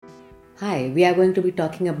Hi, we are going to be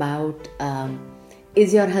talking about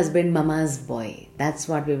is your husband mama's boy? That's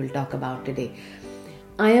what we will talk about today.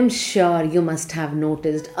 I am sure you must have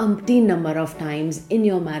noticed umpteen number of times in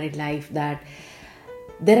your married life that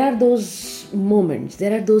there are those moments,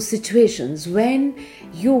 there are those situations when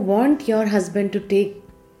you want your husband to take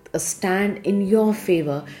a stand in your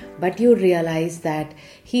favor, but you realize that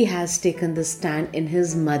he has taken the stand in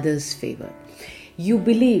his mother's favor. You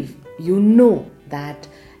believe, you know that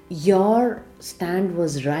your stand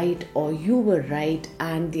was right or you were right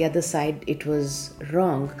and the other side it was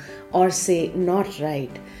wrong, or say not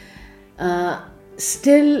right.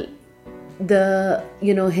 Still the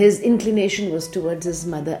his inclination was towards his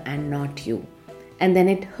mother and not you, and then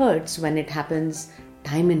it hurts when it happens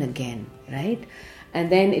time and again, right?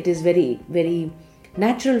 And then it is very, very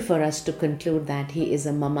natural for us to conclude that he is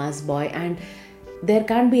a mama's boy, and there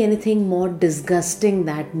can't be anything more disgusting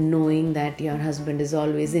than knowing that your husband is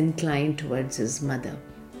always inclined towards his mother.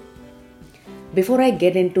 Before I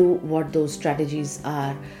get into what those strategies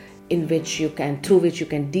are through which you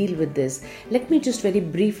can deal with this, let me just very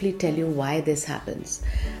briefly tell you why this happens.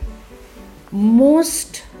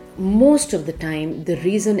 Most of the time, the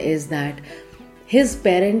reason is that his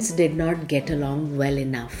parents did not get along well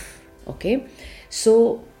enough. Okay,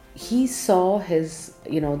 so he saw his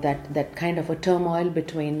that kind of a turmoil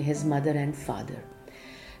between his mother and father.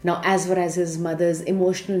 Now, as far as his mother's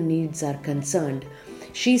emotional needs are concerned,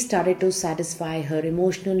 she started to satisfy her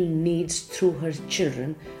emotional needs through her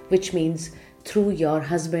children, which means through your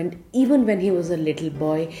husband. Even when he was a little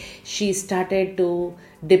boy, she started to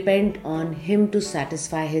depend on him to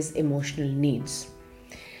satisfy his emotional needs.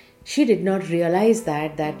 She did not realize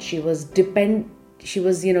that she was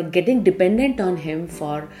getting dependent on him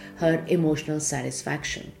for her emotional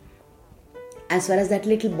satisfaction. As far as that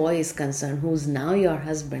little boy is concerned, who's now your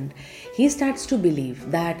husband, he starts to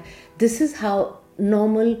believe that this is how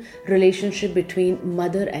normal relationship between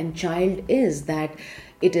mother and child is, that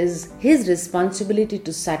it is his responsibility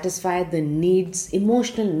to satisfy the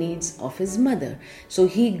emotional needs of his mother. So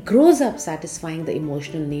he grows up satisfying the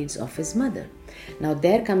emotional needs of his mother. Now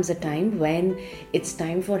there comes a time when it's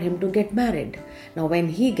time for him to get married. Now when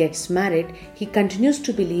he gets married, he continues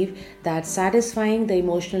to believe that satisfying the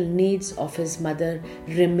emotional needs of his mother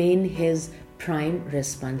remain his prime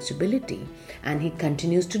responsibility, and he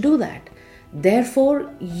continues to do that.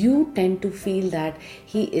 Therefore, you tend to feel that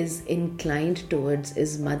he is inclined towards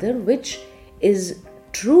his mother, which is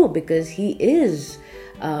true because he is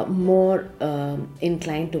more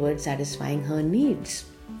inclined towards satisfying her needs.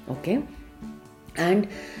 Okay? And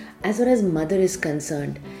as far as mother is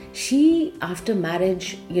concerned, she, after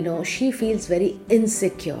marriage, she feels very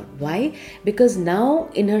insecure. Why? Because now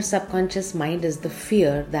in her subconscious mind is the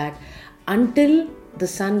fear that until the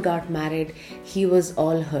son got married, he was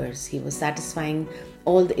all hers. He was satisfying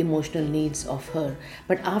all the emotional needs of her.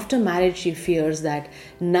 But after marriage, she fears that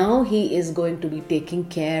now he is going to be taking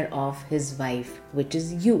care of his wife, which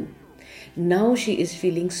is you. Now she is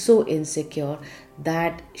feeling so insecure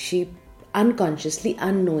that she unconsciously,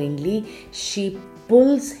 unknowingly, she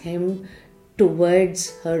pulls him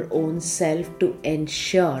towards her own self to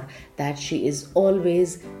ensure that he is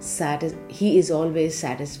always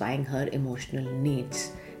satisfying her emotional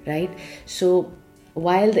needs, right? So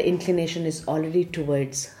while the inclination is already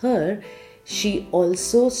towards her, she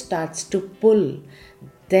also starts to pull.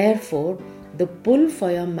 Therefore, the pull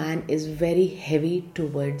for your man is very heavy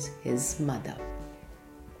towards his mother.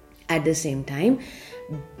 At the same time,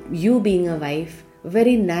 you being a wife,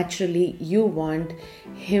 very naturally you want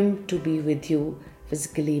him to be with you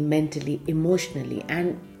physically, mentally, emotionally,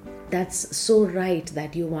 and that's so right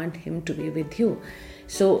that you want him to be with you.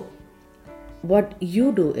 So what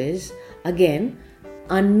you do is, again,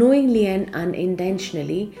 unknowingly and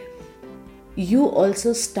unintentionally, you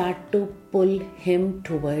also start to pull him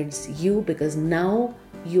towards you because now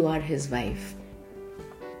you are his wife.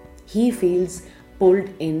 He feels pulled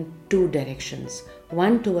in two directions,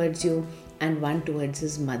 one towards you and one towards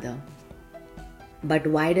his mother. But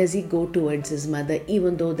why does he go towards his mother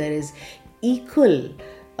even though there is equal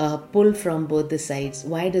pull from both the sides?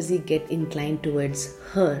 Why does he get inclined towards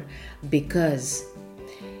her? Because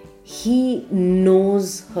he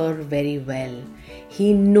knows her very well.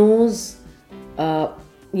 He knows her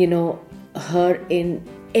in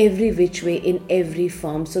every which way, in every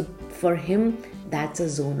form. So for him, that's a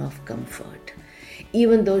zone of comfort.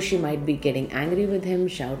 Even though she might be getting angry with him,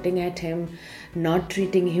 shouting at him, not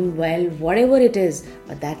treating him well, whatever it is,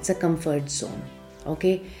 but that's a comfort zone.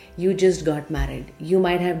 Okay? You just got married. You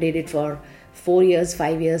might have dated for 4 years,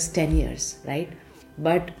 5 years, 10 years, right?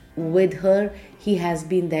 But with her, he has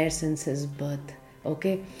been there since his birth.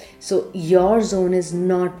 Okay, so your zone is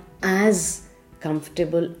not as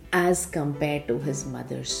comfortable as compared to his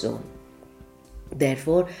mother's zone.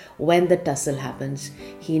 Therefore, when the tussle happens,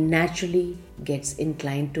 he naturally gets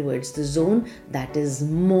inclined towards the zone that is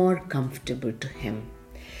more comfortable to him.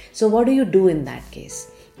 So what do you do in that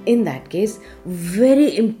case? In that case,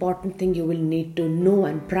 very important thing you will need to know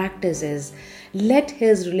and practice is let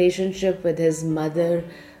his relationship with his mother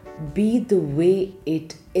be the way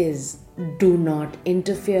it is. Do not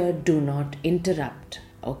interfere, do not interrupt.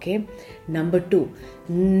 Okay. Number 2,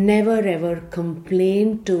 never ever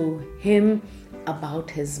complain to him about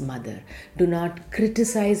his mother. Do not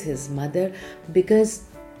criticize his mother, because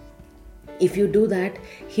if you do that,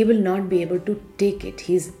 he will not be able to take it.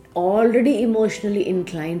 He's already emotionally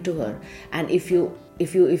inclined to her, and if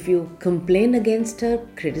you complain against her,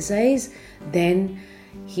 criticize, then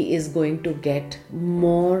he is going to get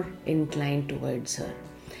more inclined towards her.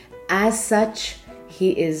 As such,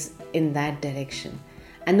 he is in that direction.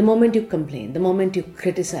 And the moment you complain, the moment you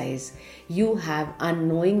criticize, you have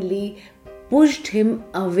unknowingly pushed him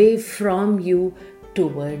away from you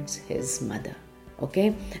towards his mother.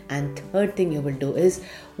 Okay. And third thing you will do is,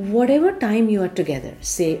 whatever time you are together,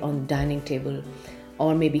 say on the dining table,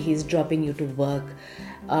 or maybe he's dropping you to work,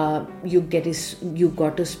 you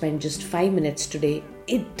got to spend just 5 minutes today.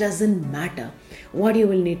 It doesn't matter. What you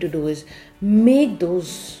will need to do is make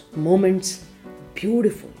those moments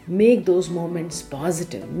beautiful, make those moments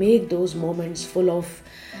positive, make those moments full of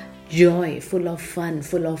joy, full of fun,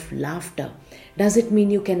 full of laughter. Does it mean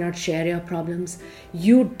you cannot share your problems?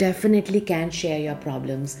 You definitely can share your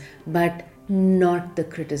problems, but not the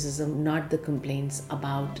criticism, not the complaints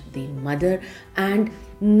about the mother, and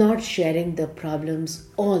not sharing the problems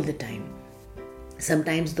all the time.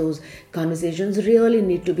 Sometimes those conversations really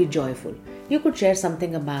need to be joyful. You could share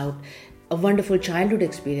something about a wonderful childhood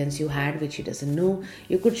experience you had which he doesn't know.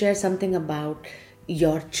 You could share something about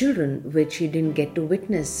your children which he didn't get to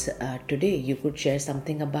witness today. You could share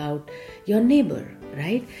something about your neighbor,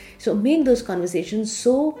 right? So make those conversations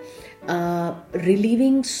so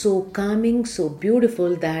relieving, so calming, so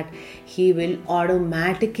beautiful that he will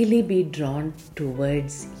automatically be drawn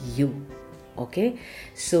towards you. Okay,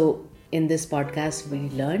 so in this podcast we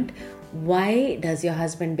learned, why does your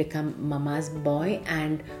husband become mama's boy,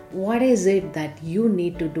 and what is it that you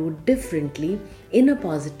need to do differently in a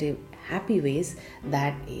positive, happy ways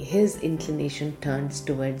that his inclination turns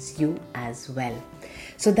towards you as well.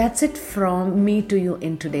 So that's it from me to you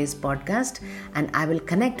in today's podcast, and I will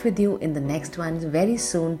connect with you in the next one very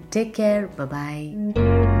soon. Take care.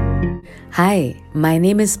 Bye-bye. Hi, my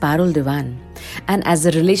name is Parul Diwan, and as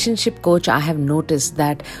a relationship coach, I have noticed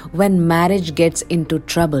that when marriage gets into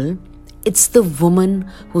trouble, it's the woman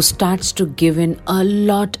who starts to give in a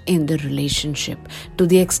lot in the relationship, to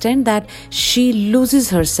the extent that she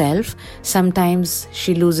loses herself. Sometimes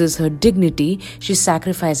she loses her dignity, she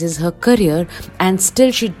sacrifices her career, and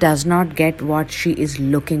still she does not get what she is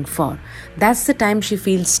looking for. That's the time she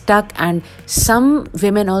feels stuck, and some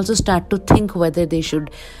women also start to think whether they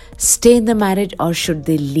should stay in the marriage or should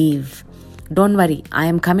they leave. Don't worry, I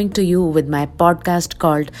am coming to you with my podcast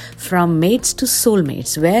called From Mates to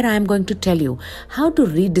Soulmates, where I am going to tell you how to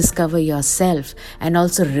rediscover yourself and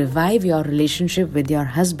also revive your relationship with your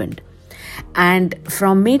husband. And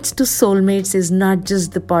From Mates to Soulmates is not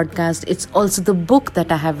just the podcast, it's also the book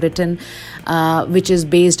that I have written, which is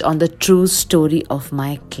based on the true story of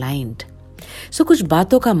my client. So कुछ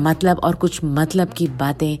बातों का मतलब और कुछ मतलब की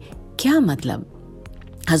बातें, क्या मतलब?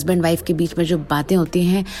 हस्बैंड वाइफ के बीच में जो बातें होती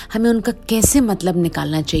हैं, हमें उनका कैसे मतलब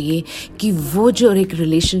निकालना चाहिए कि वो जो एक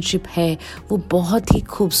रिलेशनशिप है वो बहुत ही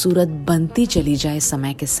खूबसूरत बनती चली जाए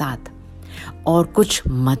समय के साथ. और कुछ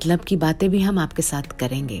मतलब की बातें भी हम आपके साथ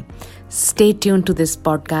करेंगे. Stay tuned to this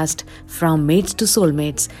podcast From Mates to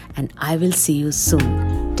Soulmates, and I will see you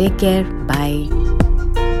soon. Take care. Bye.